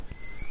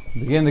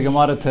Begin the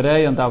Gemara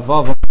today on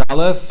Vav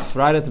Aleph,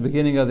 right at the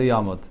beginning of the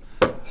Yamud.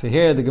 So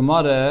here the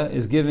Gemara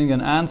is giving an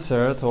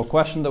answer to a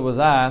question that was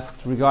asked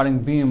regarding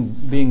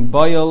being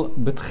boil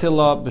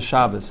betchila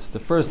b'Shabbos. The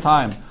first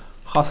time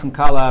Chas and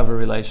Kala have a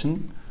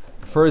relation,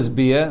 first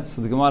bia.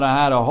 So the Gemara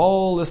had a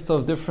whole list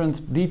of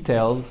different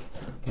details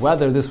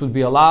whether this would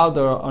be allowed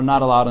or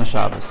not allowed on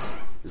Shabbos.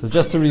 So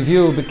just to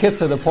review,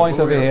 B'Kitzur, the point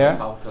over here,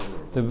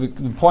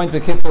 the point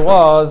B'Kitzur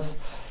was,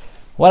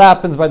 what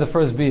happens by the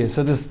first bia?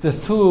 So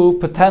there's two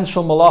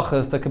potential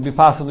malachas that could be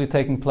possibly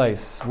taking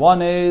place.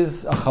 One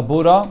is a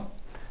chabura,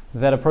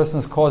 that a person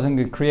is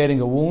creating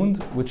a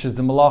wound, which is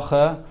the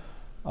malacha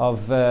of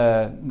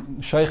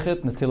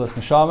sheichit, netilas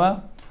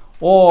neshama.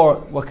 Or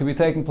what could be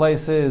taking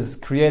place is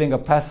creating a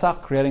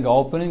pesach, creating an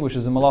opening, which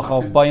is the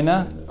malacha of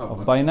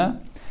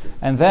baina.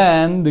 And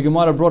then the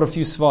Gemara brought a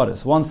few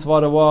svaras. One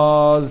svara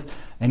was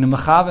in a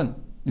mechaven.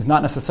 He's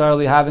not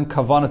necessarily having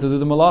kavanah to do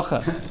the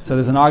malacha. So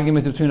there's an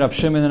argument between Rab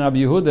Shimon and Rab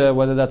Yehuda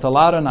whether that's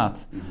allowed or not.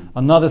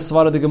 Another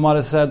svara the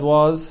Gemara said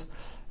was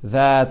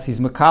that he's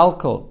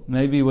mekalkal.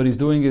 Maybe what he's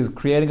doing is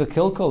creating a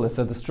kilkul. It's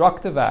a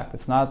destructive act.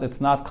 It's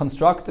not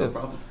constructive.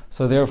 No,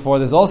 so therefore,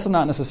 there's also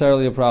not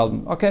necessarily a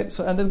problem. Okay,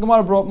 so and the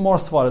Gemara brought more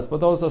svaras, but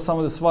those are some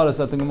of the svaras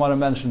that the Gemara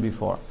mentioned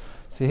before.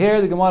 So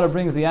here the Gemara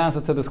brings the answer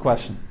to this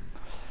question.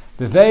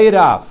 B'vei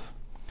Rav.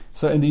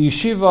 So in the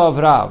yeshiva of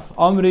Rav,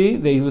 Omri,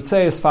 they would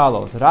say as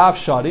follows: Rav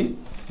Shari.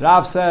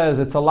 Rav says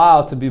it's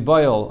allowed to be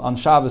boil on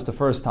Shabbos the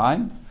first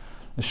time.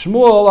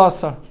 Shmuel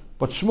Asar,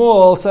 but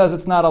Shmuel says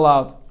it's not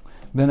allowed.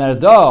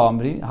 B'Nerda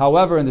Omri.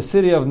 However, in the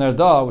city of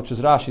Nerda, which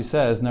is Rashi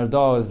says,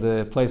 Nerda is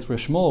the place where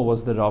Shmuel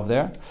was the Rav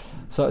there.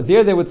 So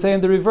there they would say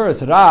in the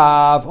reverse,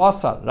 Rav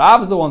Asar.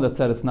 Rav's the one that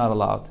said it's not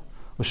allowed.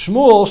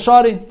 Shmuel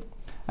Shari,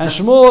 and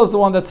Shmuel is the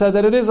one that said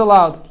that it is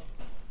allowed.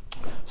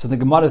 So the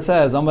Gemara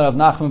says, Amar Rav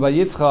Nachman bar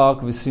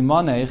Yitzchak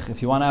v'simanech.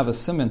 If you want to have a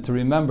simon to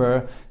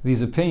remember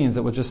these opinions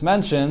that were just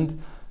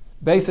mentioned,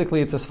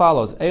 basically it's as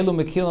follows: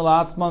 Elu mekilin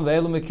la'atzman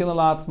ve'elu mekilin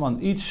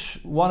la'atzman. Each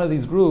one of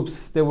these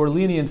groups, they were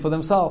lenient for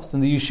themselves. In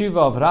the yeshiva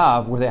of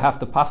Rav, where they have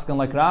to paskin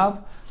like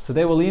Rav, so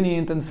they were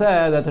lenient and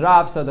said that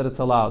Rav said that it's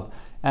allowed.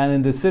 And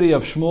in the city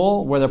of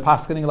Shmuel, where they're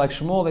paskening like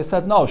Shmuel, they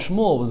said no,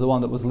 Shmuel was the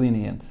one that was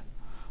lenient.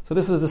 So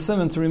this is the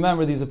simon to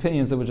remember these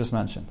opinions that were just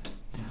mentioned.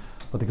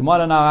 But the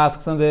Gemara now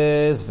asks on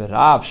this,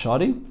 V'Rav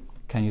Shari,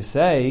 can you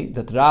say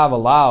that Rav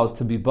allows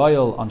to be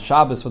boil on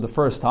Shabbos for the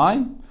first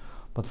time?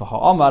 But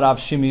V'Ha'omar Rav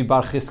Shimi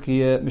bar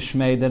Chizkiya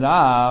Mishmei de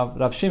Rav,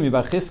 Rav Shimi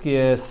bar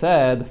Chizkiya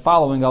said,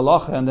 following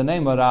halacha in the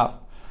name of Rav,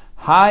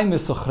 Hai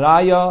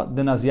Misuchraya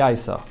de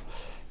Nazyaisa.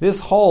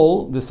 This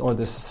hole,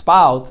 this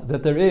spout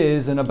that there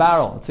is in a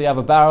barrel. Let's say you have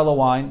a barrel of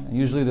wine, and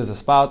usually there's a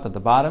spout at the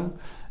bottom,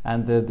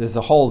 and there's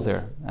a hole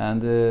there,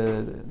 and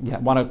you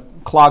want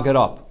to clog it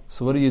up.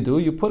 So what do?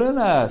 You put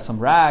in some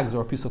rags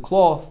or a piece of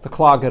cloth to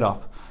clog it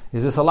up.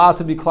 Is this allowed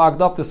to be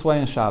clogged up this way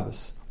in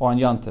Shabbos or on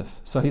Yontif?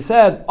 So he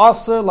said,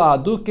 Aser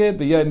la'aduke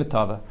b'yom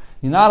mitava.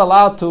 You're not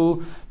allowed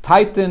to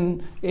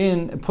tighten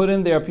in, put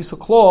in there a piece of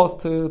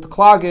cloth to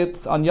clog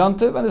it on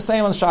Yontif, and the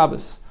same on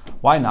Shabbos.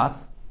 Why not?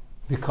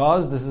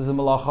 Because this is a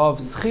malacha of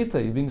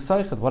schita, you're being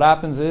seichet. What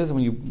happens is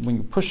when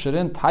you push it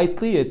in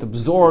tightly, it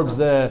absorbs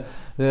the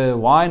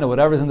wine or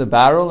whatever's in the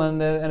barrel,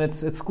 and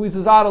it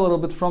squeezes out a little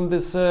bit from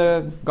this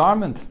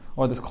garment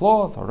or this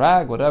cloth or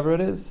rag, whatever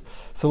it is.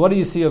 So what do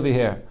you see over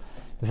here?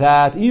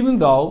 That even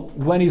though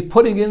when he's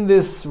putting in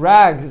this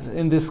rag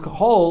in this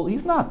hole,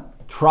 he's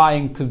not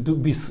trying to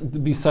be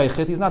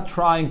seichet, he's not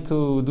trying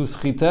to do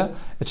schita.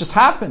 It just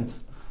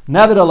happens.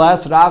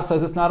 Nevertheless, Rav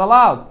says it's not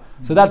allowed.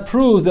 So that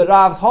proves that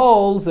Rav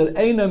holds that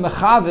Eina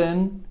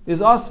Mechavin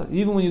is Aser.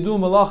 Even when you do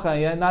malacha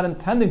and you're not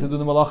intending to do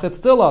the malacha, it's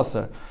still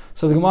Aser.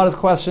 So the Gemara's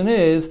question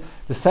is,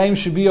 the same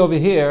should be over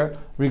here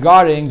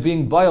regarding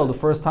being boiled the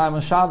first time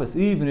on Shabbos.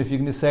 Even if you're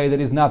going to say that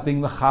he's not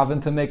being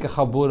Mechavin to make a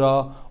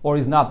Chabura, or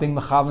he's not being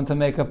Mechavin to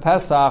make a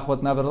Pesach,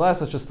 but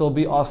nevertheless it should still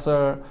be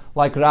Aser,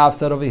 like Rav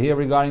said over here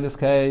regarding this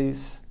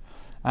case.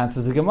 And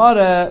says the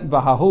Gemara,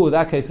 Bahahu,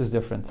 that case is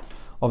different.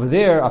 Over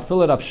there,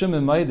 Afilat Rab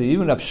Shimon Maida,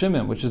 even Rab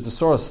Shimon, which is the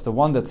source, the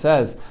one that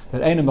says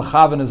that Eina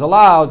Mechaven is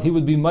allowed, he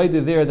would be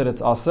Maida there that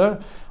it's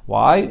Aser.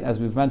 Why? As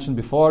we've mentioned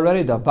before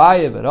already, the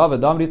Abaye Rav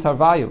Adamri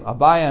Tarvayu.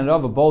 Abaye and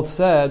Rav both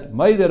said,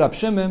 Maida Rab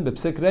Shimon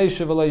b'psik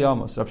reish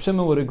v'layamos. Rab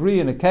Shimon would agree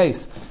in a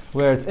case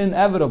where it's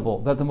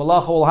inevitable that the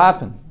malacha will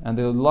happen, and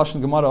the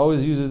Lashon Gemara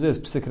always uses this,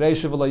 psik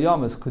reish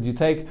v'layamos. Could you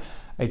take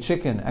a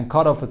chicken and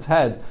cut off its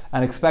head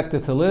and expect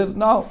it to live?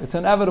 No, it's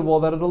inevitable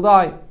that it'll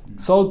die.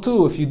 So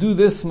too, if you do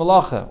this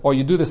malacha, or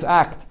you do this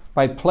act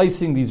by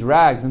placing these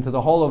rags into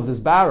the hole of this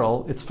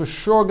barrel, it's for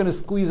sure going to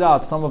squeeze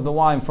out some of the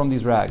wine from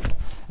these rags.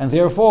 And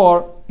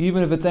therefore,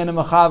 even if it's Eina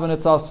Mechaven,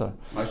 it's Aser.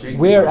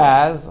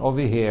 Whereas,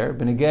 over here,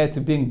 benegeh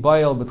to being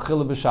boil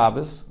b'tchila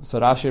b'Shabbos, so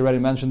Rashi already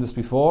mentioned this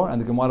before,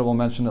 and the Gemara will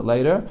mention it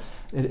later,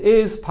 it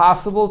is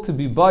possible to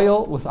be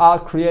boil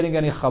without creating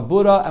any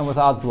chabura and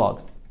without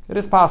blood. It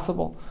is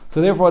possible.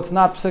 So therefore, it's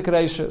not psik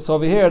reisha. So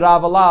over here,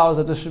 Rav allows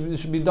that this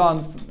should be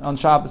done on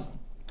Shabbos.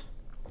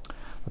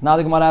 But now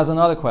the Gemara has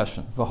another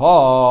question.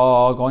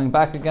 Going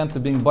back again to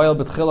being boil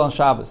b'tchila on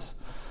Shabbos.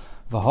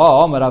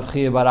 Rav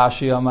Chia bar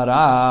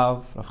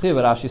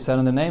Ashi said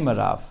in the name of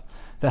Rav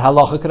that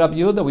halacha Rabbi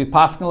Yehuda, we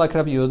paskin like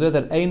Rabbi Yehuda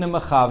that ein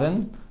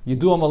mechavin, you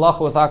do a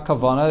malacha without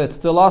kavana, it's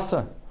still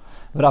aser.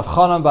 Rav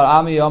Chanan bar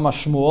Ami Yom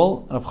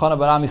Shmuel, Rav Chanan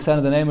bar Ami said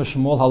in the name of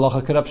Shmuel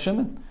halacha Rabbi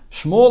Shimon.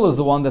 Shmuel is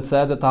the one that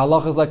said that the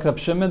halacha is like Rabbi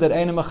Shimon, that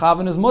ein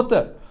mechavin is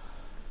mutter.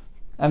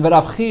 And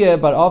Rav Chia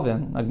bar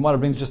Avin, the Gemara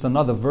brings just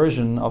another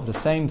version of the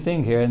same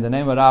thing here in the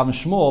name of Rav and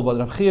Shmuel, but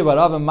Rav Chia bar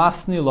Avin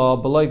masni lo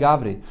b'loy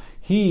gavri.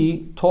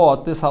 He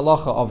taught this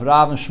halacha of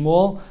Rav and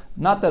Shmuel,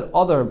 not that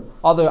other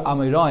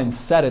Amirayim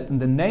said it in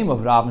the name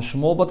of Rav and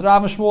Shmuel, but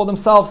Rav and Shmuel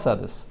themselves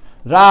said this.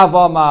 Rav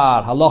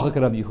Amar halacha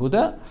Rabbi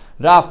Yehuda,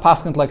 Rav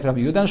paskent like Rabbi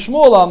Yehuda, and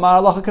Shmuel Amar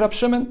halacha Rabbi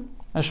Shimon,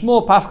 and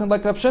Shmuel paskent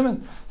like Rabbi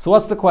Shimon. So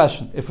what's the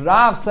question? If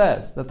Rav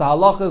says that the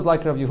halacha is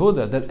like Rabbi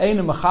Yehuda, that ein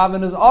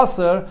mechavin is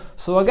aser,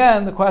 so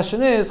again the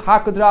question is, how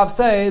could Rav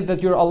say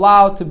that you're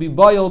allowed to be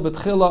boil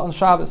betchila on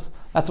Shabbos?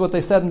 That's what they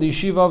said in the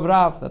yeshiva of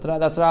Rav.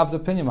 That's Rav's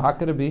opinion. How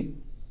could it be?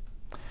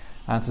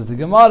 Answers the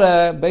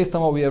Gemara, based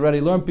on what we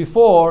already learned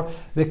before,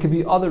 there could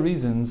be other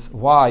reasons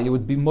why it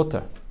would be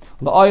mutter.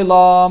 The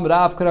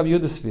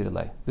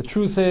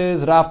truth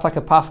is, Rav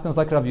taka paskins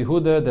like Rav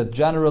Yehuda, that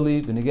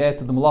generally, when you get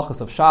to the malachas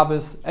of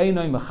Shabbos,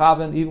 einoi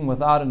mechaven, even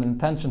without an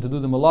intention to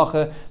do the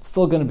malacha, it's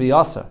still going to be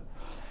aser.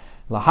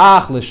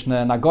 Lahach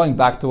lishne, now going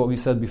back to what we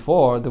said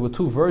before, there were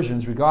two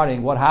versions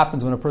regarding what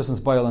happens when a person's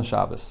boil on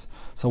Shabbos.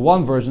 So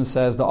one version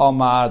says, the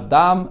Omar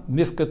dam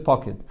mifked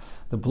pokid.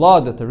 The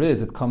blood that there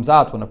is, it comes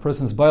out when a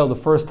person's boiled the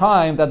first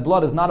time, that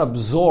blood is not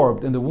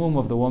absorbed in the womb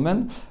of the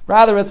woman.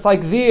 Rather, it's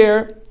like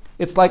there,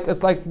 it's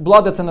like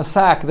blood that's in a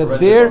sack that's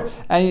there,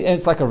 and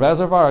it's like a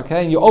reservoir,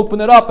 okay? And you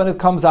open it up and it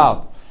comes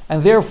out.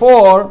 And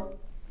therefore,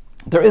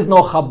 there is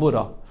no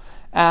chabura.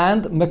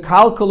 And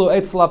mekalkalu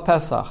etzla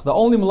pesach. The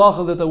only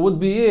malacha that there would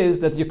be is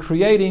that you're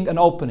creating an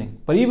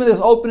opening. But even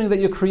this opening that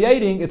you're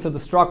creating, it's a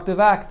destructive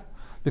act.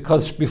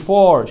 Because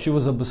before she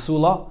was a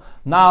basula,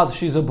 now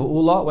she's a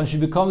ba'ula. When she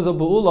becomes a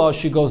ba'ula,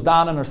 she goes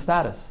down in her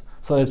status.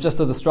 So it's just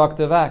a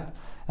destructive act.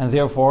 And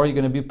therefore, you're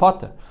going to be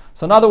potter.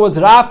 So in other words,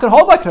 Rav can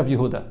hold like Rabbi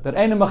Yehuda, that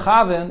ein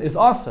mechavin is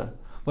aser.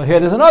 But here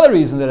there's another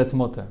reason that it's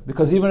mutter.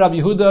 Because even Rabbi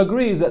Yehuda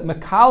agrees that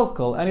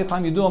mekalkal,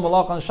 anytime you do a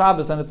malach on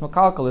Shabbos and it's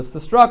mekalkal, it's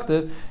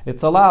destructive,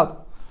 it's allowed.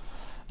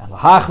 And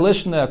lahach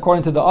lishne,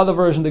 according to the other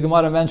version the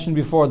Gemara mentioned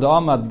before, the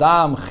amad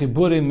dam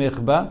chiburi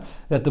michba,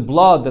 that the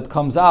blood that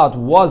comes out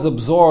was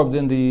absorbed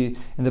in the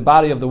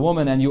body of the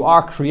woman, and you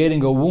are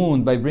creating a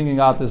wound by bringing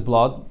out this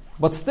blood.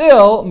 But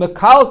still,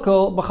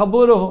 mekalkal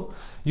b'chaburuhu.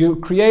 You're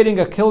creating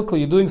a kilkel,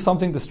 you're doing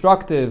something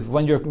destructive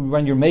when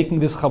you're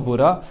making this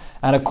chabura.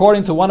 And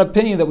according to one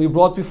opinion that we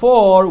brought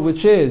before,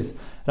 which is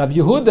Rabbi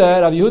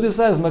Yehuda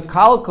says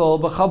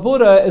mekalkel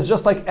b'chabura is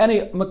just like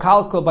any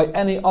mekalkel by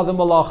any other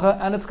malacha,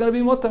 and it's going to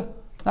be mutter.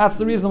 That's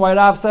the reason why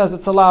Rav says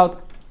it's allowed.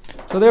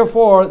 So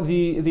therefore,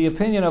 the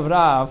opinion of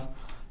Rav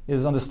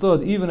is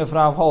understood even if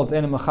Rav holds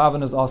any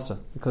mechaven is aser,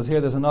 because here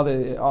there's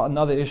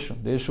another issue,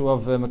 the issue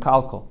of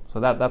mekalkel.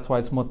 So that's why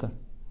it's mutter.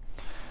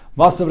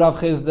 Master Rav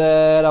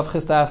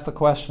Chisda asked a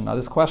question. Now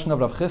this question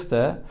of Rav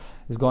Chisda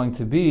is going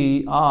to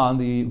be on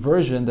the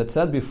version that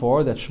said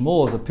before that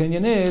Shmuel's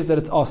opinion is that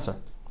it's aser.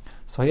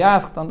 So he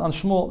asked on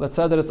Shmuel that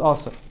said that it's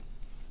aser.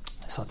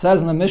 So it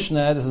says in the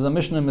Mishnah, this is a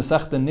Mishnah in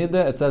Masechta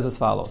Nida, it says as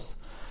follows.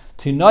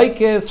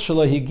 Tinoikes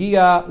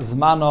shalohigia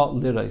zmano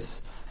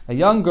lirais. A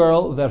young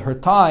girl that her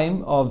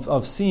time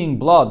of seeing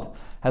blood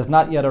has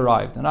not yet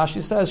arrived. And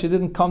Rashi says she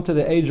didn't come to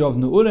the age of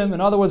Nu'urim, in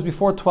other words,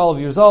 before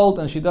 12 years old,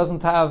 and she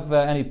doesn't have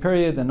any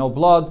period and no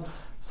blood.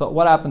 So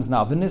what happens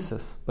now?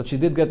 Venisis. But she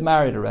did get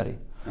married already.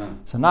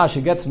 So now she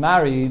gets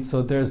married,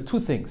 so there's two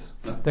things.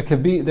 There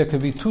could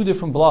be two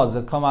different bloods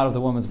that come out of the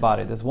woman's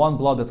body. There's one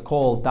blood that's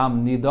called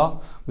dam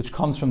nida, which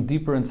comes from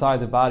deeper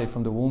inside the body,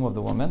 from the womb of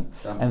the woman.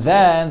 And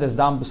then there's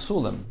dam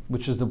besulim,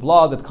 which is the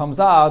blood that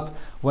comes out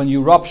when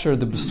you rupture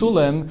the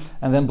besulim,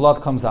 and then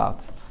blood comes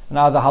out.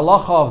 Now the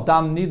halacha of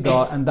dam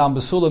nida and dam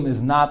besulim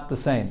is not the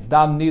same.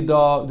 Dam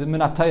nida, the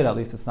minat Torah, at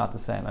least it's not the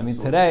same. I mean,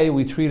 today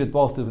we treat it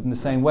both in the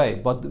same way.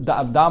 But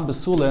dam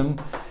besulim,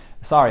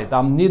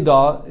 dam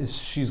nida,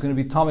 she's going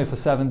to be tamei for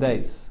 7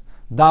 days.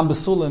 Dam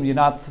besulim, you're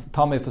not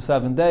tamei for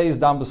 7 days.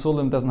 Dam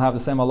besulim doesn't have the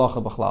same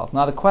halacha b'chlal.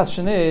 Now the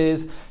question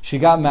is, she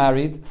got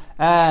married,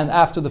 and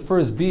after the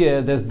first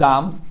biyah, there's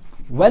dam.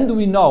 When do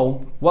we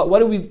know?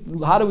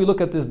 How do we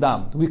look at this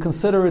dam? Do we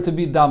consider it to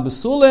be dam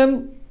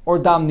besulim or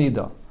dam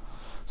nida?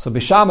 So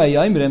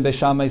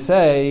Beishamai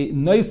say,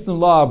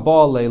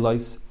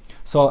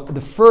 so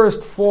the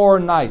first 4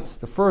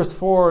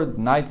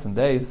 nights and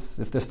days,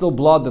 if there's still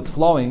blood that's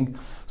flowing,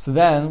 so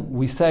then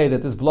we say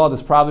that this blood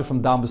is probably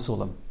from dam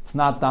besulim. It's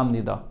not dam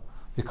nida.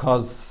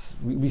 Because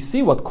we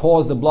see what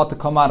caused the blood to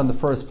come out in the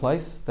first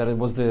place, that it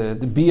was the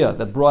bia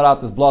that brought out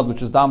this blood,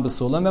 which is dam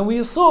besulim, and we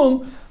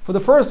assume, for the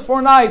first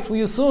 4 nights,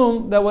 we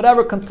assume that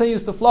whatever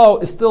continues to flow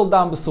is still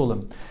dam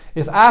besulim.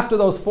 If after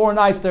those 4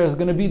 nights there's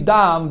going to be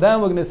dam, then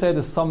we're going to say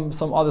there's some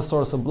other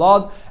source of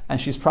blood,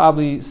 and she's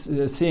probably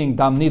seeing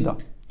dam nida.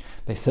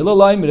 Beis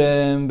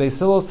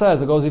Hillel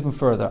says, it goes even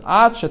further.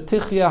 Ad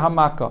shetichya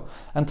hamaka.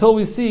 Until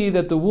we see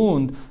that the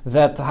wound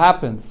that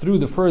happened through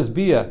the first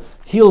bia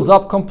heals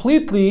up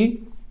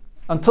completely,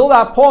 until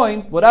that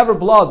point, whatever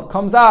blood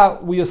comes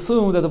out, we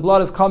assume that the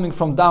blood is coming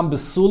from dam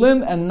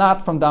besulim and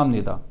not from dam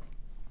nida.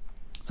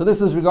 So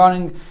this is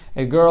regarding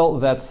a girl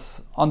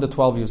that's under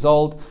 12 years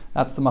old.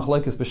 That's the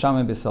machlokes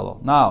b'Shamai Beis Hillel.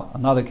 Now,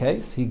 another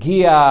case.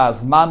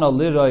 Higias mano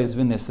lirois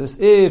v'nisis.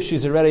 If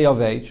she's already of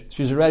age,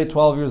 she's already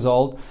 12 years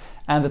old,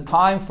 and the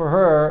time for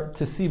her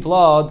to see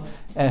blood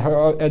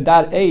at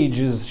that age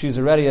is she's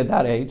already at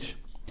that age,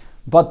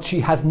 but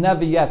she has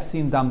never yet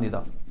seen dam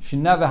nida. She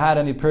never had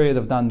any period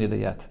of dam nida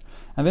yet.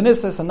 And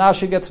v'nisis, and now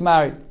she gets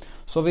married.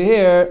 So over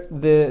here,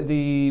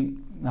 the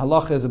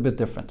halacha is a bit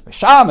different.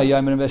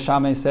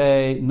 Beishamai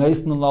say,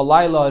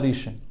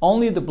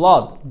 only the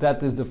blood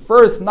that is the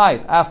first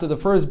night after the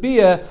first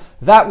bia,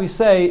 that we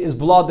say is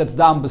blood that's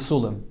dam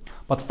besulim.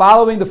 But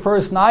following the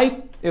first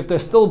night, if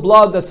there's still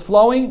blood that's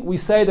flowing, we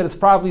say that it's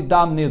probably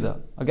dam nida.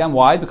 Again,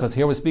 why? Because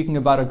here we're speaking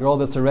about a girl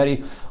that's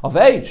already of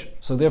age.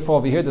 So therefore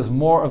over here there's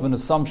more of an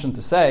assumption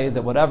to say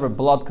that whatever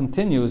blood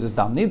continues is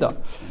dam nida.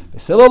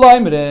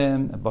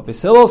 But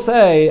Beis Hillel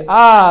say,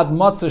 ad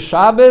matzah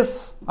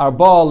Shabbos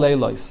arba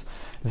leilos.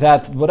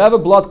 That whatever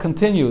blood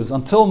continues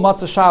until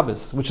Matzah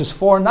Shabbos, which is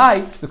 4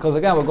 nights, because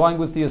again, we're going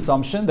with the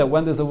assumption that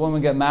when does a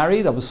woman get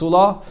married, a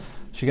basula,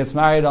 she gets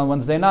married on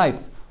Wednesday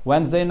night.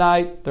 Wednesday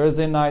night,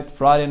 Thursday night,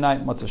 Friday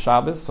night, Matzah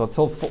Shabbos. So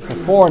for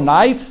 4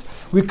 nights,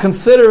 we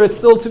consider it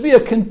still to be a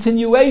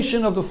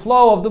continuation of the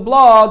flow of the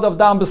blood of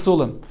Dam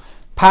Besulim.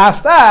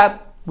 Past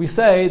that, we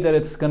say that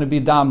it's going to be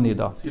Dam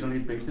Nida. So you don't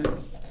need baked in?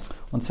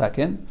 1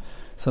 second.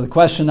 So the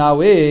question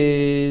now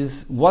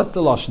is, what's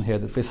the lashon here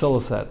that Beis Hillel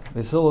said?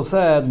 Beis Hillel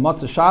said,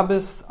 Matzah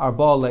Shabbos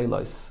arba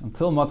leilos.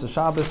 Until Matzah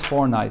Shabbos,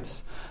 4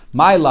 nights.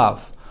 My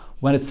love,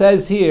 when it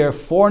says here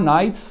 4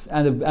 nights,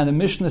 and the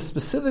Mishnah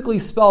specifically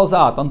spells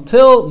out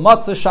until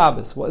Matzah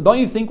Shabbos, don't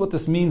you think what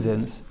this means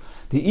is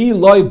the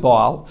Eloi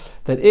Baal,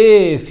 that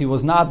if he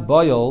was not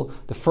boil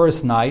the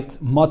first night,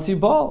 Matzi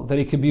Baal, that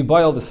he could be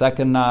boil the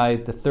second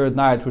night, the third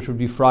night, which would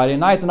be Friday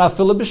night, and not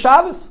Philip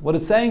b'Shabbos. What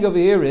it's saying over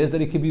here is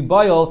that he could be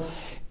boil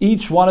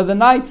each one of the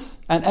nights,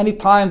 and any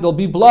time there'll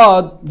be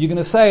blood, you're going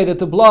to say that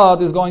the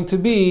blood is going to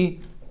be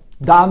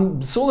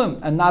dam sulim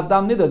and not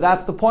dam nida.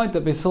 That's the point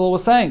that Beis Hillel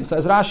was saying. So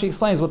as Rashi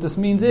explains, what this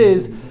means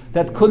is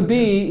that could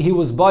be he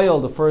was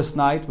boil the first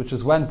night, which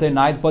is Wednesday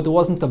night, but it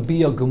wasn't a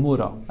bia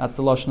gemura. That's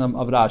the lashon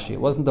of Rashi.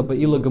 It wasn't a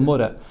ba'ila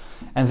gemura,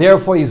 and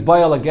therefore he's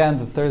boil again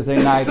the Thursday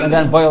night, and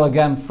then boil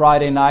again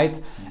Friday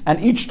night,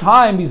 and each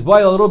time he's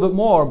boil a little bit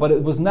more, but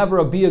it was never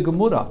a bia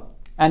gemura.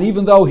 And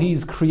even though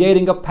he's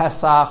creating a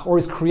Pesach or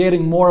he's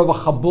creating more of a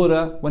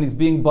Chabura when he's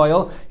being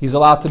boil, he's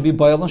allowed to be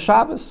boil on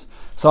Shabbos.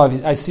 So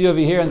I see over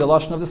here in the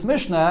lashon of this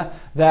Mishnah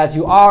that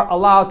you are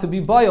allowed to be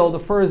boil the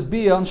first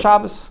bia on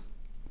Shabbos.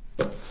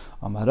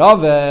 So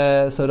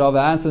Rava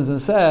answers and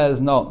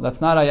says, no,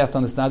 that's not how you have to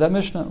understand that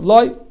Mishnah.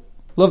 Loi,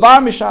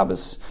 levar mi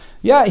Shabbos.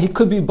 Yeah, he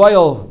could be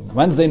boil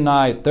Wednesday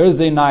night,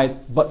 Thursday night,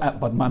 but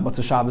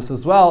Matzah Shabbos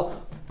as well,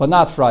 but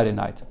not Friday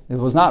night. It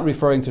was not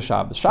referring to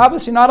Shabbos.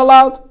 Shabbos, you're not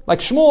allowed. Like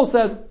Shmuel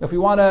said, if we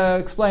want to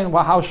explain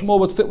how Shmuel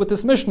would fit with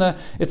this Mishnah,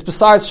 it's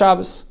besides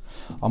Shabbos.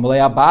 Amalei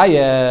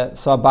Abaye,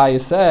 so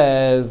Abaye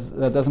says,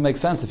 that doesn't make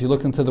sense if you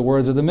look into the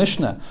words of the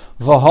Mishnah.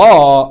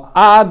 V'ha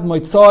ad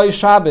moitzoi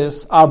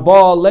Shabbos arba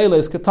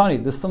leilos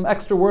ketani. There's some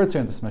extra words here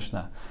in this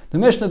Mishnah. The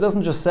Mishnah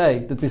doesn't just say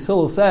that Beis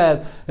Hillel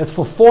said that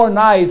for 4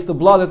 nights the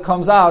blood that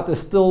comes out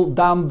is still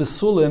dam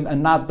besulim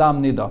and not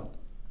dam nida.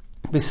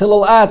 Beis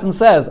Hillel adds and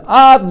says,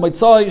 ad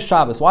moitzoi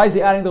Shabbos. Why is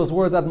he adding those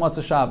words ad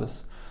Matzah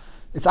Shabbos?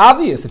 It's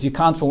obvious if you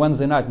count for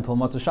Wednesday night until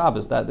Matzah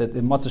Shabbos, that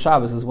Matzah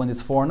Shabbos is when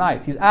it's 4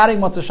 nights. He's adding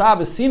Matzah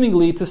Shabbos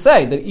seemingly to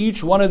say that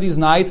each one of these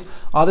nights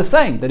are the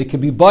same, that it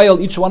could be boiled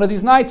each one of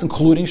these nights,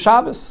 including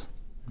Shabbos.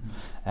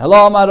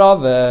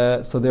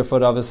 So therefore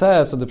Rava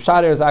says, so the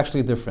pshat is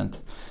actually different.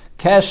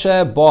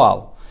 Keshe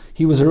Baal.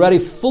 He was already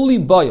fully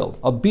boiled,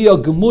 a bia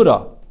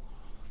gemura,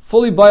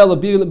 fully boiled a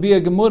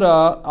bia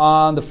gemura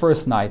on the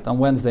first night, on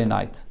Wednesday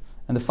night.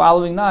 And the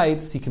following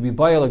nights, he could be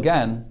boiled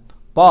again,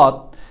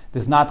 but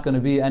there's not going to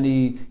be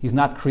any, he's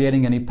not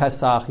creating any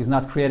Pesach, he's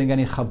not creating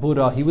any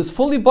Chabura. He was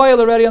fully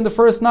boiled already on the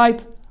first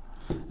night.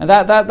 And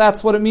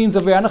that's what it means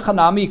of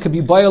Chanami. He could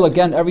be boiled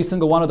again every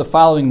single one of the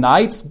following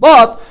nights,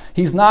 but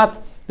he's not,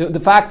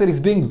 the fact that he's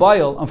being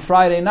boiled on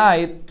Friday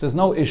night, there's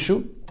no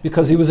issue,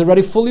 because he was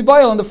already fully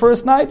boiled on the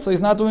first night, so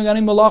he's not doing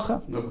any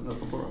malacha. No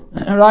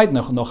Chabura. Right,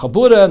 no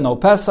Chabura, no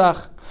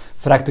Pesach.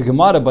 Fragt the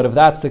Gemara, but if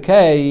that's the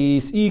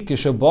case, so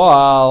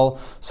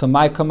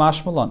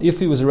if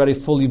he was already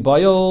fully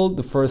boiled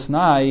the first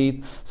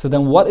night, so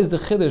then what is the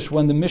chiddush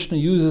when the Mishnah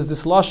uses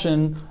this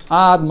lashon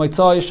ad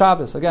moitzoi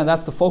Shabbos? Again,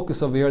 that's the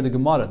focus over here, the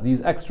Gemara.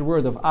 These extra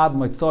word of ad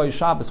moitzoi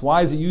Shabbos.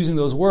 Why is he using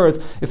those words?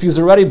 If he was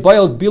already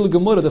boiled bil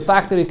Gemara, the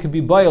fact that it could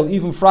be boiled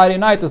even Friday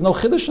night, there's no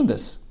chiddush in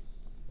this.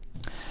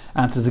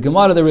 Answers the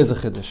Gemara, there is a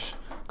chiddush.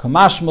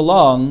 Kamash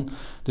Malon,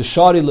 the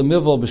Shari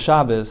Lemivol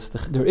b'Shabbos,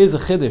 there is a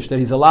chiddush that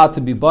he's allowed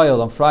to be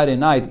boiled on Friday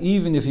night,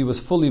 even if he was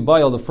fully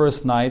boiled the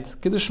first night.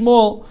 Kiddush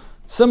Shmuel,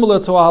 Similar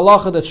to a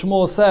halacha that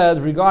Shmuel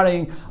said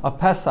regarding a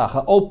Pesach,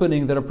 an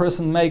opening that a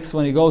person makes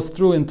when he goes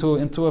through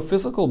into a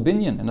physical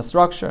binyan, in a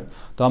structure.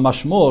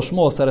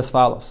 Shmuel said as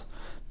follows.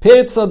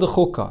 Pirza de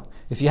chukah.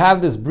 If you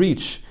have this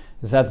breach,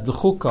 that's the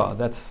chukah,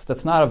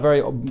 that's not a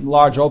very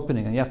large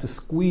opening, and you have to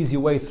squeeze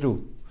your way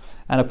through.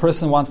 And a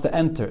person wants to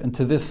enter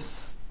into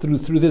this through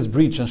this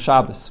breach on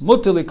Shabbos.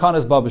 Mutili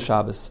kanes ba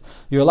b'Shabbos.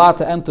 You're allowed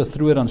to enter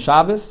through it on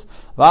Shabbos.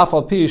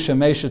 V'afal pi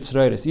shemeish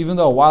tzreiris. Even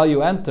though while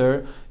you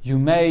enter, you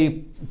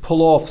may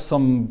pull off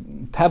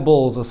some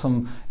pebbles or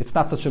some. It's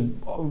not such a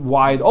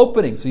wide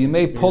opening, so you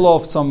may pull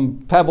off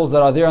some pebbles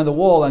that are there on the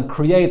wall and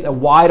create a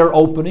wider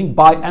opening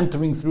by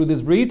entering through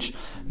this breach.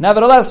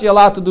 Nevertheless, you're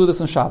allowed to do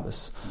this on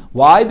Shabbos.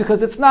 Why?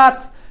 Because it's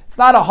not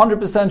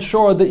 100%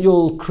 sure that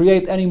you'll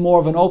create any more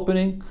of an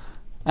opening.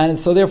 And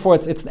so therefore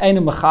it's einu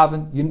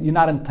mechaven. You're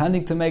not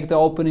intending to make the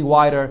opening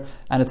wider,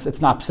 and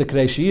it's not psik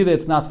reish either.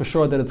 It's not for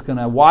sure that it's going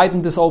to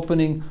widen this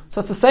opening.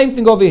 So it's the same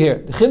thing over here.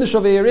 The chiddush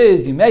over here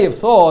is, you may have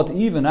thought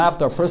even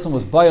after a person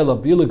was bayal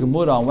of Bila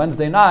Gemura on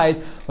Wednesday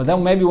night, but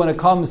then maybe when it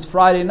comes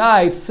Friday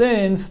night,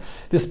 since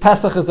this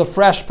Pesach is a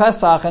fresh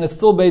Pesach and it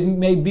still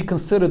may be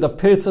considered a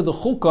pirza de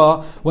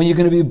chukah, when you're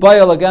going to be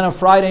bayal again on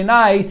Friday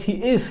night,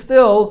 he is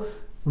still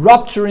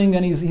rupturing,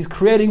 and he's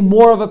creating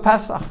more of a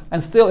Pesach,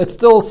 and it's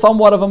still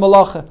somewhat of a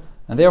malacha,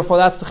 and therefore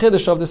that's the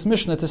chiddush of this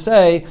Mishnah to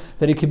say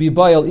that it could be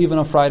bayal even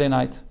on Friday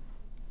night.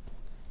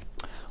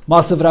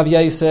 Masav Rav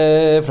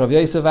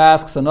Yosef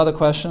asks another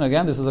question.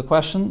 Again, this is a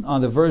question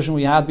on the version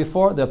we had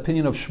before, the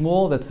opinion of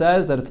Shmuel that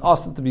says that it's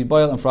awesome to be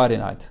bayal on Friday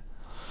night.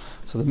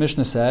 So the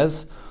Mishnah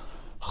says,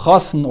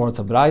 Chassan, or it's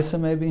a Braisa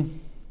maybe,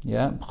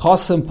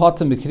 Chassan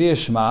potem b'Kriyas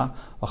Shema.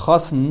 A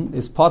chassan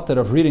is potter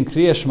of reading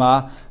Kriyas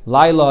Shema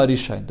Laila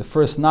Arishain, the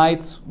first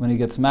night when he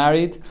gets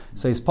married.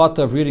 So he's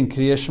potter of reading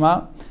Kriyas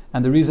Shema,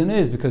 and the reason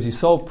is because he's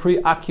so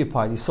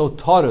preoccupied, he's so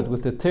torrid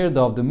with the tirda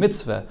of the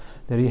mitzvah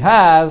that he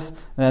has.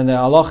 And the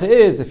halacha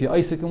is, if you're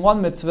Isaac in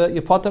one mitzvah,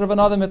 you're potter of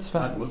another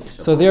mitzvah.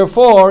 So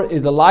therefore,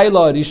 the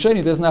Laila Arishain,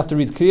 he doesn't have to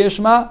read Kriyas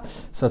Shema.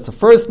 So it's the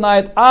first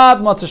night ad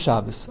Matzah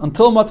Shabbos.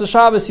 Until Matzah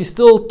Shabbos, he's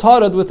still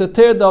torrid with the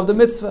tirda of the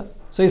mitzvah.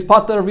 So he's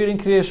potter of reading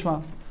Kriyas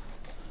Shema.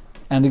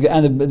 And the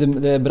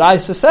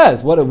Braisa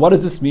says, what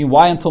does this mean?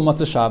 Why until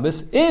Matzah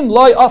Shabbos? Im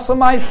loy asa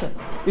ma'aseh.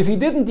 If he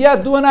didn't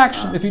yet do an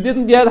action, if he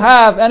didn't yet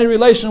have any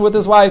relation with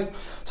his wife,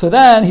 so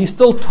then he's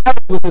still tied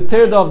with the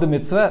tirda of the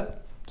mitzvah.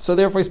 So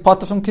therefore he's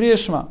potter from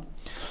Kriyas Shema.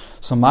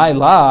 So my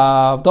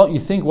love, don't you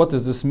think, what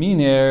does this mean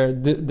here?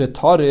 The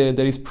Torah,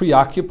 that he's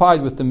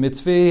preoccupied with the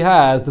mitzvah he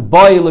has, the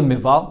boil and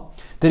mival,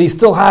 that he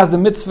still has the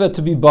mitzvah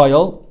to be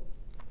boil,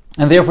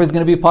 and therefore he's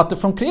going to be potter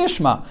from Kriyas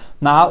Shema.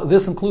 Now,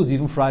 this includes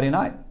even Friday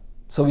night.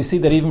 So we see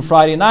that even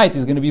Friday night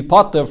he's going to be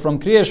potter from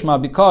Kriyas Shema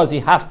because he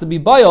has to be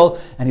boil,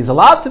 and he's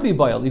allowed to be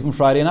boil even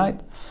Friday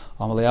night.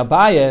 Amalei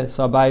Abaye,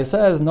 so Abaye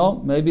says, no,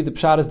 maybe the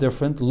pshat is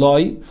different.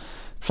 Loi,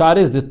 pshat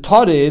is the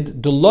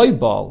torid, the loi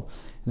bal,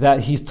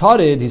 that he's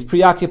torid, he's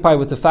preoccupied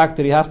with the fact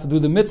that he has to do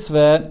the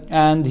mitzvah,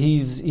 and he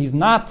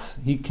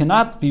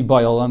cannot be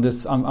boil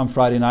on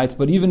Friday night.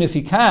 But even if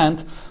he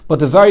can't, but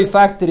the very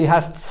fact that he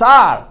has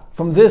tsar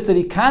from this, that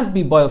he can't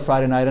be boiled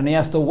Friday night and he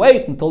has to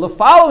wait until the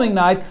following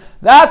night,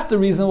 that's the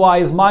reason why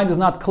his mind is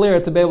not clear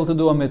to be able to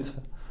do a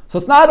mitzvah. So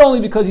it's not only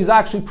because he's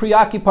actually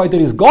preoccupied that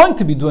he's going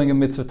to be doing a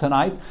mitzvah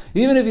tonight,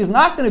 even if he's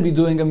not going to be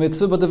doing a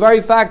mitzvah, but the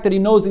very fact that he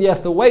knows that he has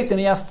to wait and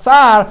he has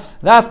tsar,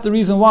 that's the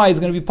reason why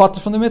he's going to be potter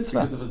from the mitzvah.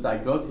 Because of his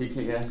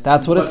daigot,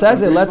 that's what it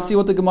says. Let's see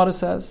what the Gemara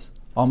says.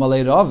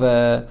 Amalei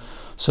Rava.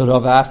 So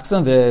Rava asks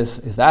on this,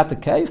 is that the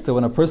case, that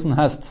when a person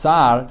has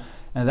tsar,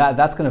 and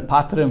that's going to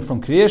pater him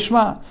from Kriyas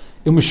Shema?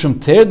 If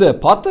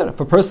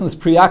a person is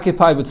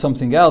preoccupied with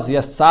something else, he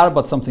has tsar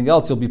about something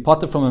else, he'll be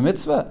pater from a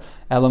mitzvah.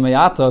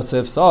 So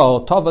if so,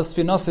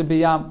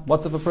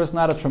 what's if a person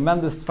had a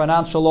tremendous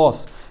financial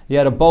loss? He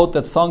had a boat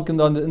that sunk in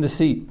the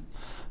sea.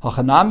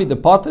 The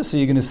potter, so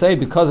you're going to say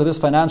because of this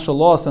financial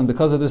loss and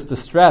because of this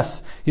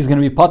distress, he's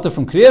going to be potter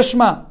from Kriyas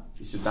Shema?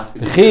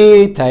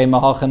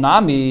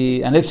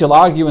 And if you'll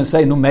argue and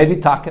say, no, maybe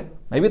taka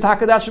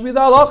that should be the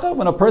halacha.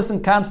 When a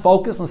person can't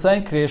focus on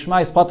saying Kriyas Shema,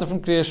 he's potter from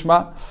Kriyas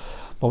Shema.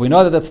 But we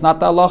know that that's not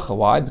the halacha.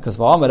 Why? Because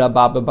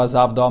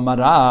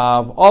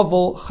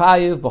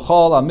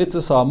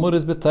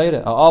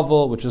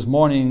oval, which is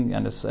mourning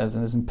and is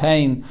in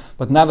pain,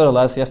 but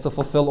nevertheless he has to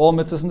fulfill all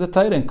mitzvahs in the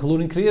Torah,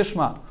 including Kriyas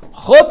Shema.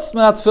 Chutz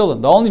min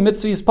tefillin. The only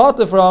mitzvah he's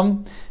potter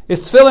from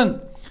is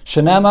tefillin.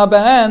 Shenema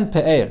be'en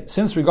pe'er.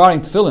 Since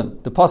regarding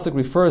tefillin, the pasuk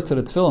refers to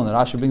the tefillin. The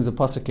Rashi brings the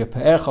pasuk here,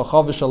 pe'er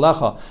chachav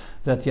v'shalecha,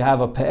 that you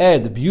have a pe'er,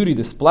 the beauty,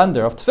 the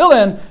splendor of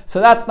tefillin. So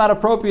that's not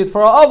appropriate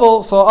for a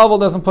oval, so a oval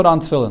doesn't put on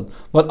tefillin.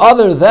 But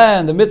other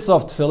than the mitzvah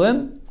of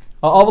tefillin,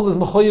 a oval is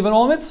mechuyev in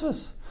all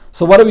mitzvahs.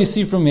 So what do we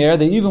see from here?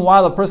 That even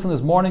while a person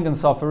is mourning and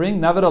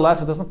suffering,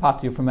 nevertheless it doesn't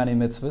pater you from any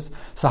mitzvahs.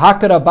 So how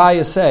could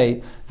Abaye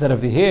say that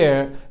over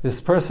here, this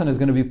person is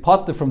going to be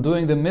pater from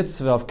doing the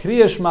mitzvah of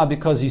Kriyas Shema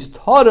because he's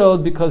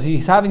torod, because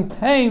he's having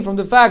pain from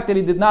the fact that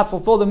he did not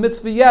fulfill the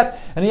mitzvah yet,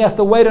 and he has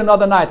to wait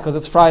another night because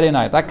it's Friday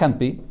night. That can't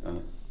be.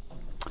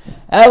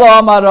 Elo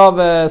Amar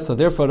Rava. So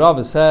therefore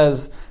Rava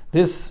says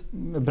This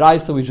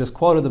brayso we just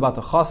quoted about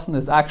the chassan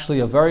is actually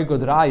a very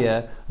good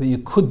raya that you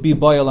could be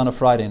boil on a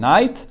Friday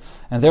night,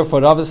 and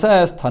therefore Rava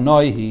says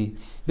tanoihi.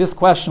 This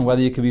question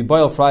whether you could be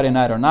boil Friday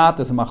night or not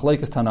is a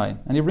machlekes tanoim,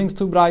 and he brings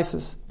two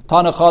braysos.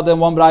 Tanachad,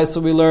 one brayso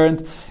we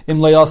learned im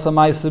loyasa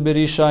ma'isa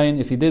b'rishayin.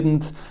 If he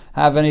didn't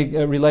have any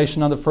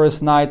relation on the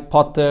first night,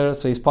 potter,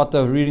 so he's potter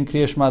of reading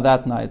Kriya Shema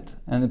that night,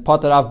 and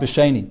potter av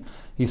b'sheni.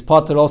 He's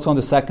potter also on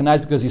the second night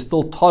because he's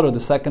still taught the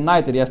second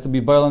night that he has to be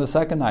boil on the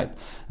second night.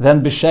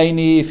 Then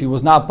b'sheni, if he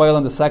was not boil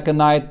on the second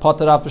night,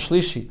 potter af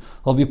b'shlishi.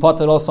 He'll be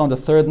potter also on the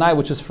third night,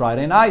 which is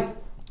Friday night.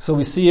 So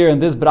we see here in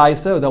this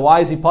brayso that why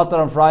is he potter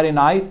on Friday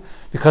night?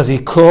 Because he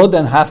could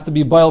and has to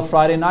be boil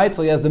Friday night,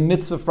 so he has the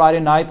mitzvah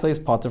Friday night, so he's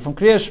potter from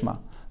Kriya Shema.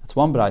 That's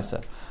one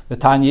brayso. The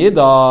Tanya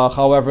Yidach,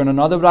 however, in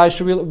another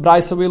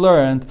brayso we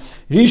learned,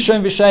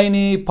 Rishon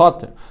v'Sheni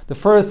potter. The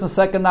first and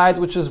second night,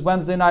 which is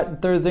Wednesday night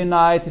and Thursday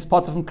night, he's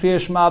potter from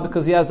Kriya Shema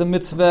because he has the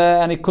mitzvah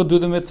and he could do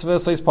the mitzvah,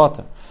 so he's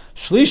potter.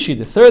 Shlishi,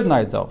 the third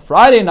night though,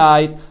 Friday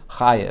night,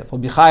 Chayev. He'll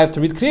be Chayev to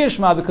read Kriya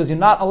Shema because you're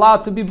not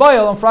allowed to be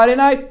boil on Friday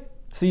night.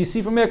 So you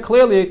see from here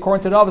clearly,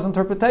 according to Rava's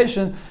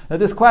interpretation, that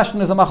this question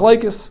is a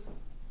machlekes.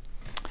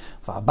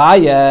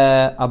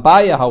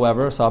 Abaya,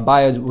 however, so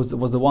Abaya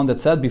was the one that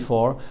said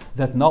before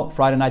that no,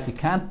 Friday night you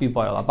can't be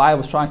boil. Abaya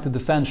was trying to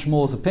defend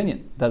Shmuel's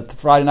opinion that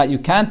Friday night you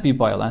can't be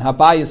boil. And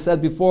Abaya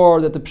said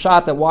before that the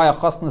pshat that why a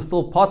chassan is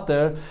still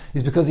potter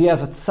is because he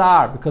has a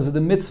tsar, because of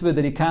the mitzvah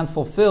that he can't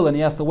fulfill and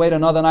he has to wait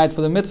another night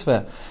for the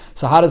mitzvah.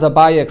 So how does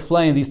Abaya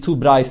explain these two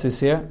braises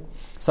here?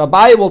 So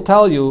Abaye will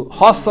tell you,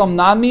 Hasam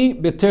Nami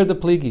Betir de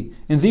Pligi.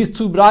 In these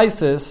two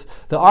braises,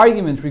 the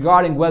argument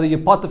regarding whether you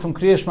potter from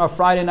Kriya Shema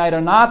Friday night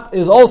or not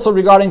is also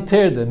regarding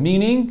Tirde,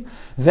 meaning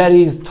that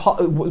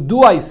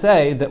do I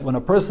say that when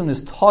a person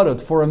is taught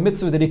for a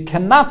mitzvah that he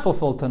cannot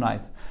fulfill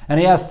tonight,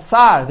 and he has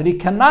tsar that he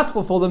cannot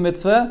fulfill the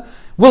mitzvah,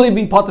 will he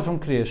be potter from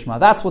Kriya Shema?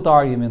 That's what the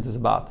argument is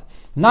about.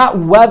 Not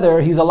whether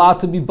he's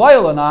allowed to be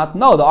boil or not.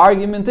 No, the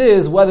argument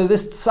is whether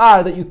this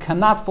tsar that you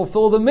cannot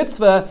fulfill the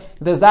mitzvah,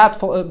 does that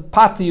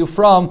pat to you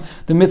from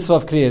the mitzvah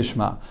of Kriya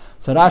Shema.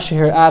 So Rashi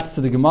here adds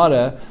to the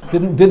Gemara,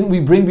 didn't we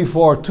bring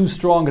before two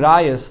strong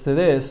rayas to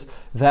this,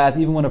 that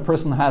even when a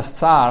person has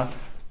tsar,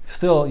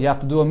 still you have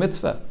to do a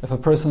mitzvah. If a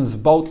person's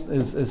boat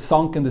is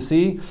sunk in the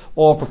sea,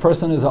 or if a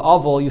person is an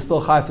oval, you still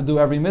have to do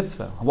every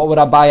mitzvah. What would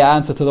Abaya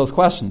answer to those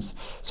questions?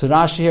 So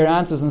Rashi here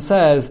answers and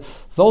says,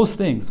 those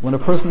things, when a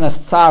person has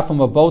tsar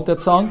from a boat that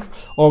sunk,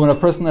 or when a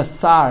person has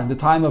tsar in the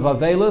time of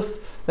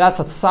Avelus, that's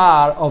a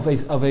tsar of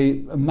a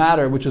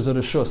matter which is a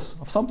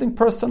reshus, of something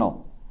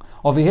personal.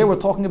 Over here we're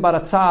talking about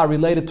a tsar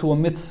related to a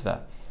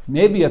mitzvah.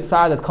 Maybe a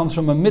tsar that comes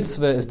from a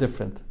mitzvah is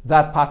different.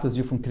 That patters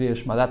you from Kriya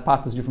Shema. That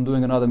patters you from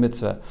doing another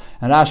mitzvah.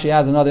 And Rashi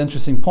adds another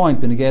interesting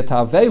point. When you get to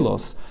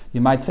Avelos,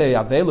 you might say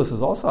Avelos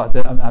is also,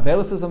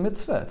 Avelos is a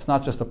mitzvah. It's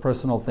not just a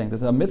personal thing.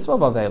 There's a mitzvah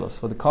of Avelos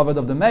for the covet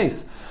of the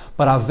mace.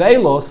 But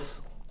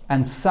Avelos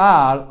and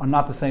tsar are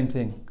not the same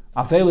thing.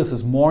 Avelos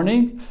is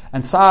mourning,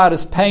 and tsar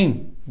is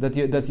pain. That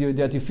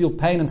you feel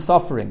pain and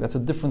suffering. That's a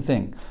different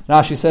thing.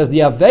 Rashi says the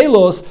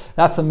Avelos,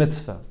 that's a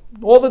mitzvah.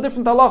 All the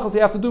different halachas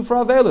you have to do for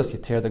Avelos. You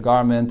tear the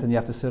garment and you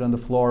have to sit on the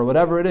floor or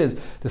whatever it is.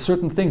 There's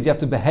certain things you have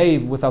to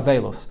behave with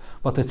Avelos.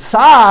 But the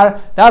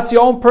tsar, that's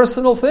your own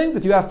personal thing,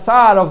 that you have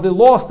tsar of the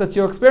loss that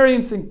you're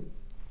experiencing.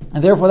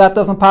 And therefore that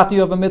doesn't pat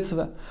you of a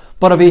mitzvah.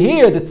 But over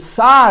here, the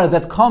tsar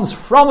that comes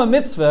from a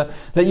mitzvah,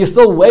 that you're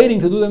still waiting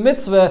to do the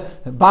mitzvah,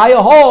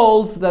 Baya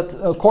holds that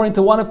according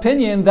to one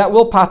opinion, that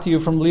will pat you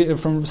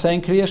from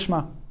saying Kriya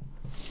Shema.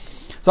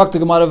 Sagt the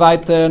Gemara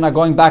weiter, now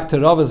going back to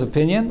Rava's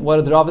opinion, what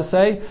did Rava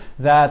say?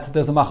 That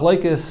there's a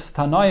machlokes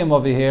tanoim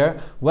over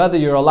here, whether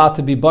you're allowed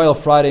to be boil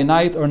Friday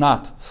night or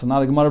not. So now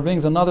the Gemara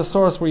brings another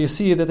source where you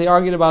see that they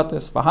argued about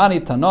this.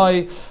 Vahani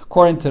tanoi,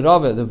 according to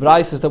Rava, the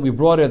braises that we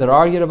brought here that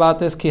argued about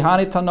this,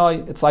 kihani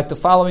tanoi, it's like the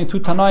following two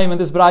tanoim in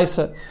this braise.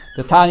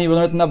 The Tanya we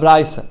learned in the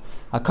braise.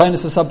 A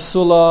kindness is a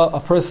b'sula,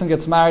 a person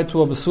gets married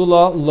to a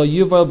b'sula, lo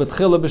yuval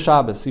b'tchila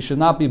b'Shabbos. He should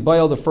not be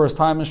boil the first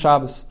time in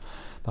Shabbos.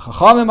 The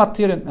Chachamim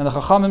matirin, and the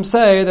Chachamim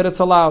say that it's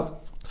allowed.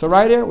 So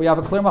right here, we have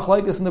a clear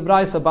machlokes in the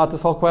Braisa about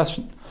this whole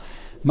question.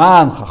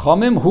 Man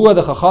Chachamim, who are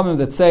the Chachamim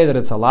that say that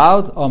it's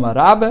allowed? Omar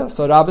Rabbe,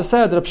 so Rabbe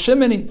said, Rab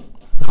Shimoni.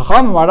 The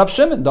Chachamim are Rab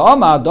Shimon. The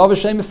Omar, Dov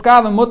Shem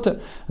Miskavim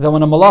Mutter. That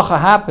when a malacha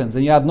happens,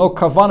 and you had no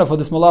kavanah for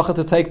this malacha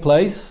to take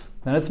place,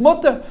 then it's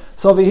mutter.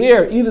 So over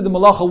here, either the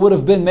malacha would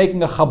have been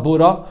making a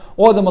chabura,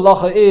 or the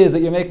malacha is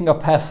that you're making a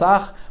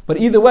pesach, but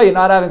either way, you're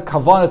not having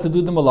kavanah to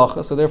do the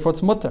malacha, so therefore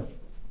it's mutter.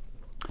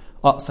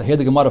 So here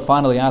the Gemara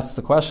finally asks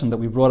the question that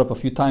we brought up a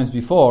few times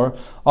before.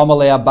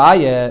 Amalei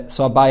Abaye,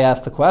 so Abaye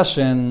asked the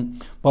question,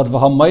 but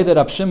v'hamayde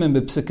Rab Shimon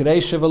b'psikirei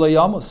shivelo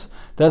yamus.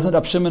 Doesn't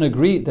Rab Shimon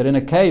agree that in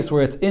a case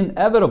where it's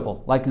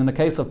inevitable, like in the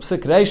case of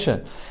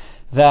psikirei,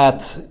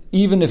 that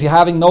even if you're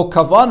having no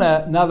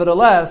kavanah,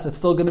 nevertheless, it's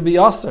still going to be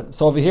yasser.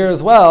 So over here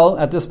as well,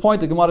 at this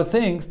point, the Gemara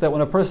thinks that when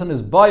a person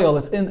is boil,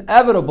 it's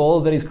inevitable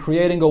that he's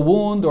creating a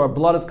wound or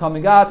blood is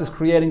coming out, is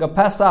creating a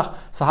pesach.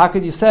 So how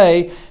could you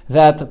say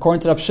that,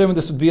 according to Rab Shimon,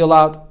 this would be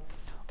allowed?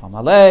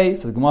 Amalei,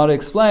 so the Gemara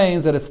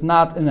explains that it's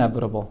not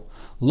inevitable.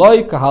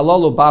 Loi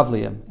kahalalu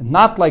bavliim,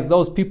 not like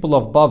those people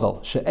of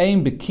Bavel,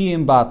 she'ein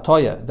b'kiyim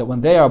ba'atoya, that when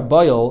they are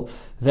boil,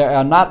 they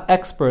are not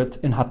expert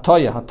in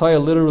hatoya.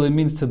 Hatoya literally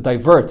means to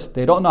divert.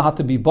 They don't know how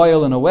to be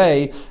boil in a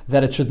way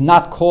that it should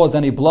not cause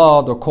any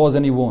blood or cause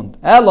any wound.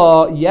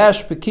 Elo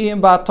yesh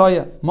b'kiyim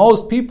ba'atoya.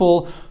 Most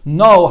people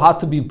know how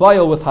to be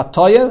boil with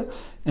hatoya,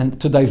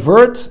 and to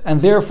divert, and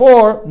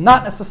therefore,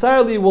 not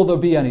necessarily will there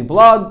be any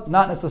blood,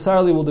 not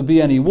necessarily will there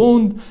be any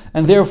wound,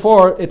 and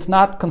therefore, it's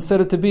not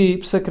considered to be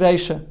psik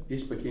reisha.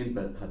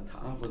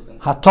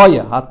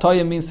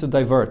 Hatoya means to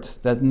divert.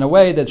 That in a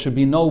way that should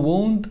be no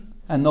wound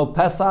and no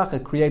pesach,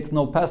 it creates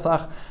no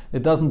pesach,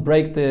 it doesn't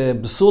break the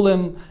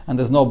bsulim, and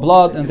there's no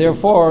blood, and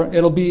therefore,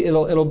 it'll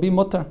be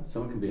mutter.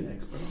 Someone can be an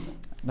expert on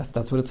that.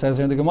 That's what it says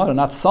here in the Gemara.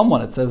 Not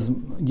someone, it says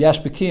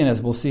yesh bekiyin,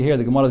 as we'll see here,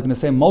 the Gemara is going to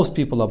say most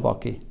people are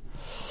baki.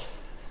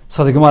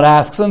 So the Gemara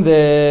asks him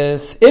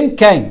this, Im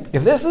kain,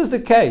 if this is the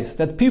case,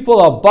 that people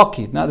are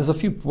baki. Now there's a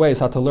few ways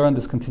how to learn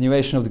this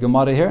continuation of the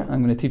Gemara here.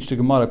 I'm going to teach the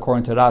Gemara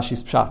according to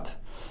Rashi's Pshat.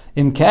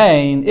 Im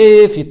kain,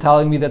 if you're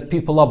telling me that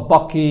people are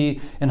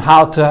baki and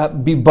how to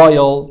be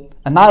boil,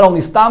 and not only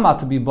stama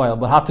to be boil,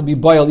 but how to be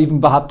boil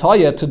even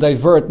bahatoya, to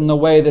divert in a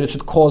way that it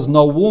should cause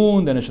no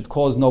wound and it should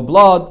cause no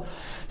blood.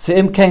 So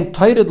im kain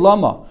toirid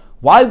lama.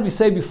 Why did we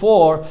say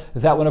before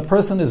that when a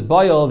person is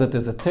boil, that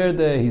there's a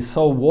tirde, he's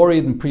so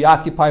worried and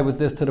preoccupied with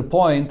this to the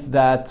point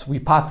that we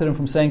parted him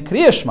from saying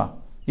Kriya Shema?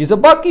 He's a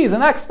baki, he's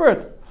an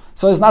expert.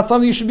 So it's not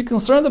something you should be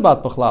concerned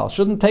about, B'chlal.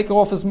 Shouldn't take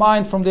off his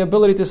mind from the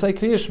ability to say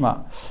Kriya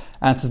Shema.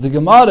 And says the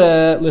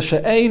Gemara,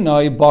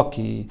 L'she'einoi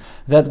baki,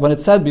 that when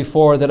it said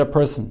before that a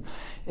person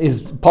is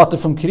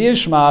parted from Kriya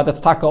Shema, that's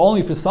taka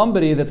only for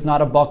somebody that's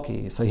not a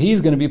baki. So he's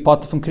going to be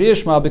parted from Kriya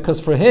Shema because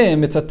for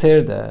him it's a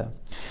tirde.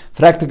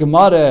 Fragt the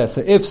Gemara,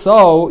 so if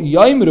so,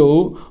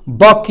 Yoimru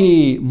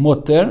baki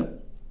mutter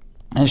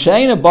and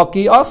she'eina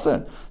baki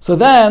aser. So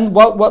then,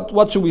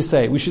 what should we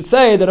say? We should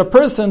say that a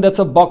person that's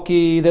a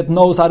baki, that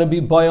knows how to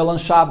be boil on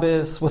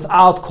Shabbos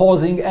without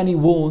causing any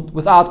wound,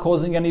 without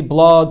causing any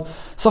blood,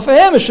 so for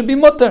him it should be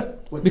mutter.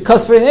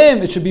 Because for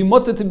him, it should be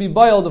mutter to be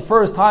boiled the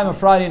first time on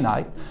Friday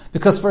night.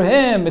 Because for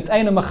him, it's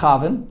eina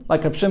mechaven,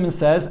 like Reb Shimon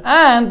says,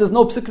 and there's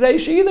no psik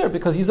reisha either,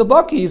 because he's a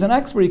baki, he's an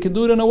expert, he can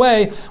do it in a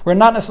way where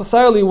not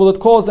necessarily will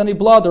it cause any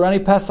blood or any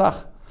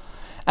pesach.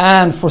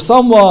 And for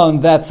someone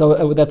that's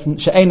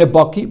she'eina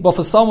baki, but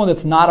for someone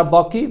that's not a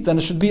baki, then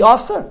it should be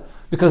aser.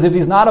 Because if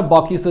he's not a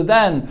baki, so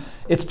then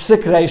it's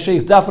psik reisha,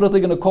 he's definitely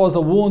going to cause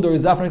a wound or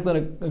he's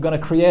definitely going to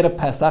create a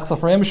pesach, so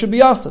for him it should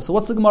be aser. So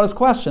what's the Gemara's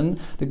question?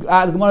 The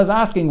Gemara is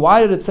asking,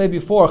 why did it say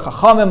before,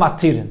 chachamim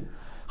matirin?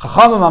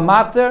 Chachamim are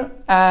matir,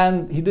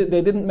 and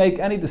they didn't make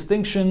any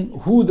distinction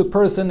who the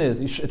person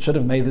is. It should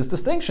have made this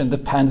distinction.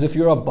 Depends if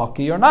you're a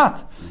baki or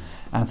not.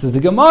 And it says the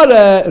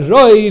Gemara,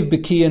 roiv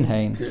b'kiyin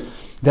hein.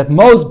 That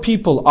most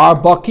people are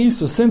baki,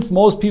 so since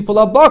most people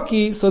are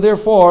baki, so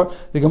therefore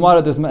the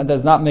Gemara does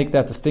not make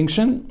that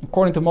distinction.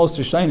 According to most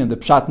Rishonim, the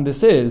pshat in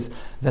this is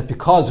that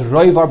because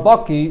roiv are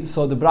baki,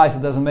 so the Braisa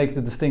doesn't make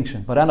the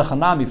distinction. But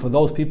enachanami, for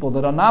those people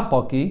that are not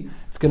baki,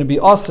 it's going to be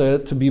aser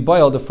to be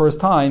boiled the first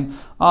time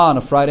on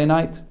a Friday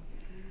night.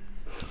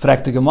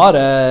 Frek the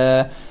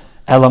Gemara,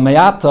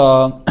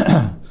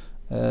 elamayata.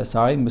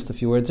 Sorry, missed a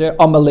few words here.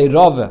 Amalei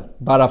Rove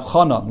Barav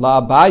Chanan La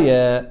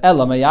Abaye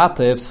Ela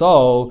Meyata. If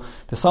so,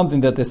 there's something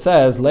that it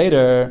says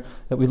later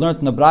that we learned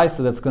in the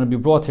Braisa that's going to be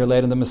brought here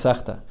later in the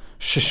Masechta.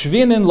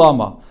 Sheshvinin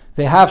Lama.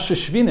 They have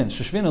sheshvinin.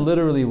 Sheshvinin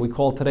literally we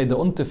call today the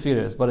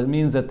unterfiras, but it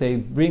means that they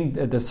bring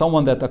there's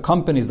someone that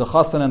accompanies the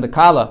chassan and the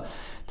kala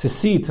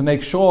to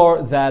make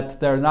sure that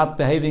they're not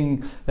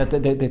behaving, that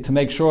they to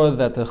make sure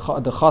that the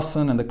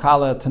chassan and the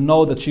kala, to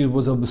know that she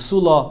was a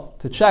basula,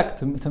 to check,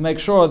 to make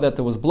sure that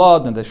there was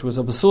blood and that she was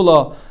a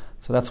basula.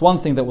 So that's one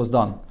thing that was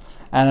done.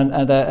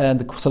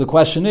 So the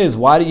question is,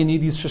 why do you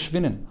need these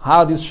sheshvinin? How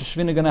are these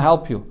sheshvinin going to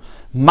help you?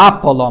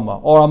 Mappa lama,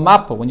 or a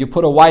mappa, when you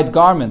put a white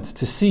garment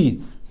to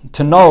see,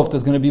 to know if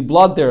there's going to be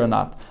blood there or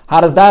not.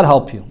 How does that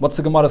help you? What's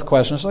the Gemara's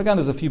question? So again,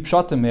 there's a few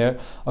pshatim here.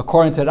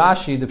 According to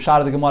Rashi, the pshat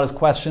of the Gemara's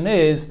question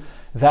is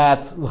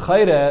that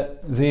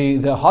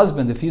the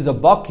husband, if he's a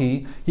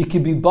baki, he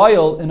can be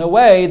boiled in a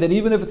way that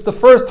even if it's the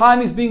first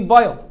time he's being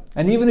boiled,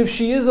 and even if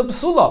she is a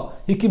psula,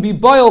 he can be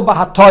boiled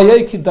bahatoya,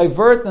 he can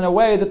divert in a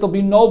way that there'll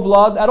be no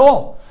blood at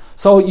all.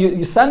 So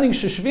you're sending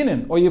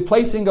sheshvinin, or you're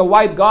placing a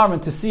white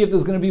garment to see if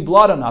there's going to be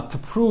blood or not, to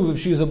prove if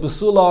she's a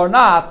basula or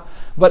not.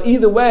 But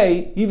either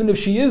way, even if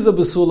she is a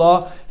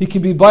basula, he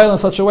can be boiled in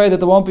such a way that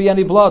there won't be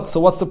any blood.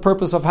 So what's the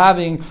purpose of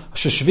having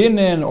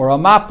sheshvinin or a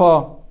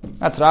mappa?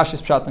 That's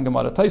Rashi's pshat in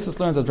Gemara. Taisus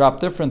learns a drop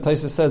different.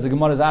 Taisus says the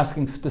Gemara is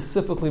asking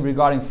specifically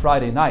regarding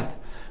Friday night.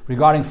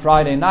 Regarding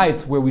Friday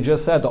night, where we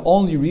just said the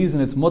only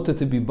reason it's mutter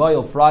to be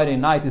boiled Friday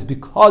night is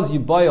because you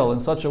boil in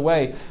such a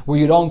way where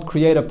you don't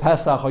create a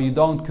pesach or you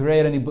don't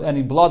create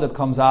any blood that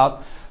comes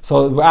out.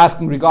 So we're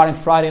asking regarding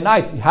Friday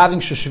night,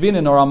 having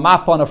sheshvinin or a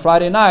map on a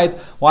Friday night,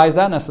 why is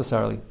that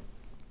necessarily?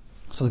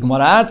 So the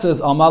Gemara answers,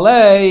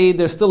 Amalei,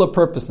 there's still a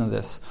purpose in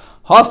this.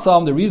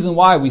 Hasam, the reason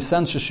why we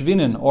send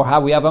sheshvinin or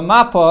how we have a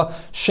mappa,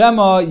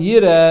 Shema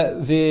Yire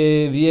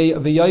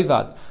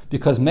V'Yoivad,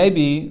 because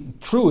maybe,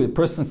 true, a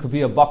person could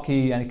be a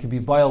baki and it could be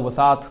boiled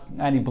without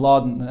any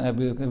blood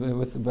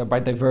by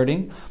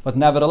diverting, but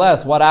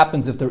nevertheless, what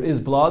happens if there is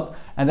blood,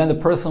 and then the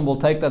person will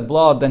take that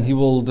blood, then he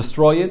will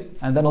destroy it,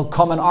 and then he'll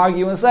come and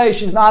argue and say,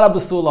 she's not a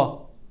basula.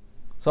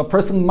 So a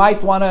person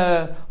might want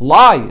to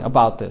lie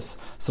about this.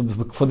 So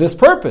for this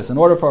purpose, in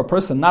order for a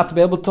person not to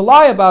be able to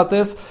lie about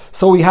this,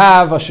 so we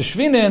have a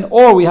sheshvinin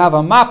or we have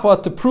a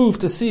mappa to prove,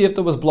 to see if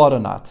there was blood or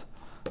not.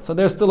 So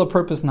there's still a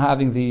purpose in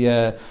having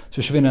the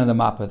sheshvinin and the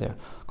mappa there.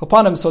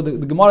 So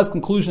the Gemara's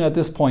conclusion at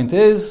this point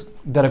is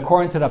that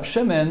according to Rab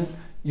Shimon,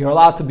 you're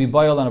allowed to be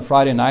boiled on a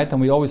Friday night, and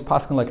we always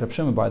paskin like Rab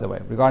Shimon, by the way,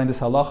 regarding this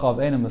halacha of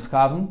Einem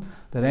Miskaven,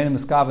 that Einem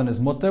Miskaven is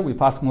mutter, we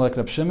paskin like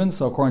Rab Shimon.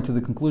 So according to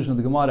the conclusion of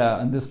the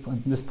Gemara at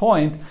this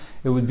point,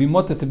 it would be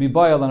mutter to be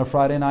boiled on a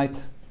Friday night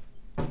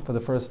for the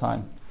first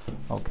time.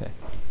 Okay.